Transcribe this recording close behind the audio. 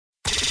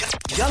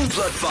Young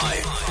Blood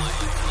 5.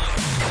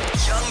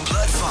 Young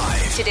Blood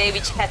 5. Today we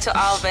chat to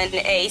Alwyn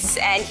Ace,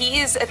 and he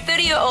is a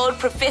 30-year-old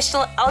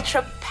professional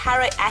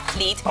ultra-para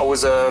athlete. I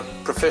was a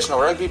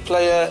professional rugby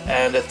player,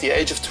 and at the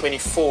age of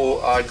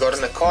 24 I got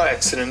in a car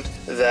accident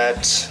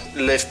that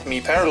left me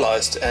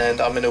paralyzed,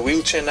 and I'm in a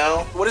wheelchair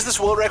now. What is this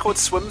world record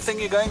swim thing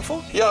you're going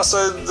for? Yeah,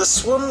 so the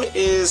swim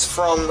is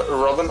from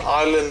Robben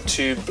Island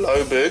to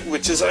Blouberg,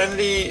 which is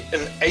only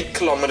an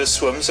 8-kilometer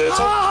swim, so it's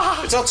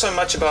not so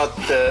much about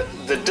the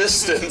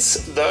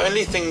distance. The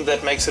only thing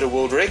that makes it a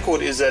world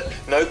record is that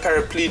no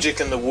paraplegic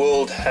in the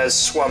world has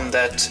swum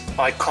that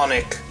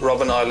iconic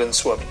Robben Island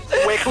swim.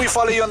 Where can we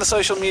follow you on the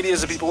social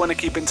medias if people want to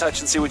keep in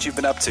touch and see what you've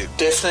been up to?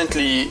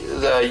 Definitely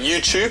the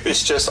YouTube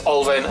is just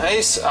Alwyn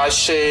Ace. I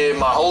share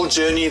my whole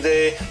journey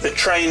there, the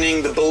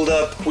training, the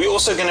build-up. We're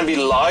also going to be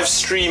live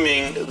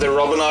streaming the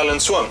Robben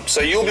Island swim, so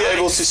you'll be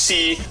able to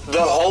see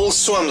the whole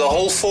swim, the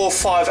whole 4 or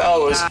 5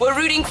 hours. We're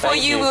rooting for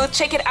you. We'll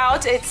check it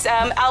out. It's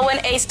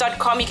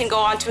alwynace.com. You can go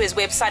onto his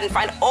website and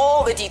find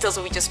all the details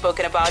that we just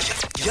spoken about.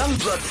 Young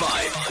Blood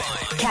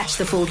 5. Catch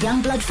the full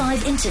Young Blood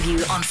 5 interview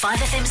on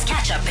 5FM's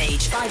catch-up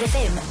page,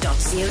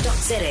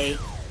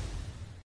 5fm.co.za.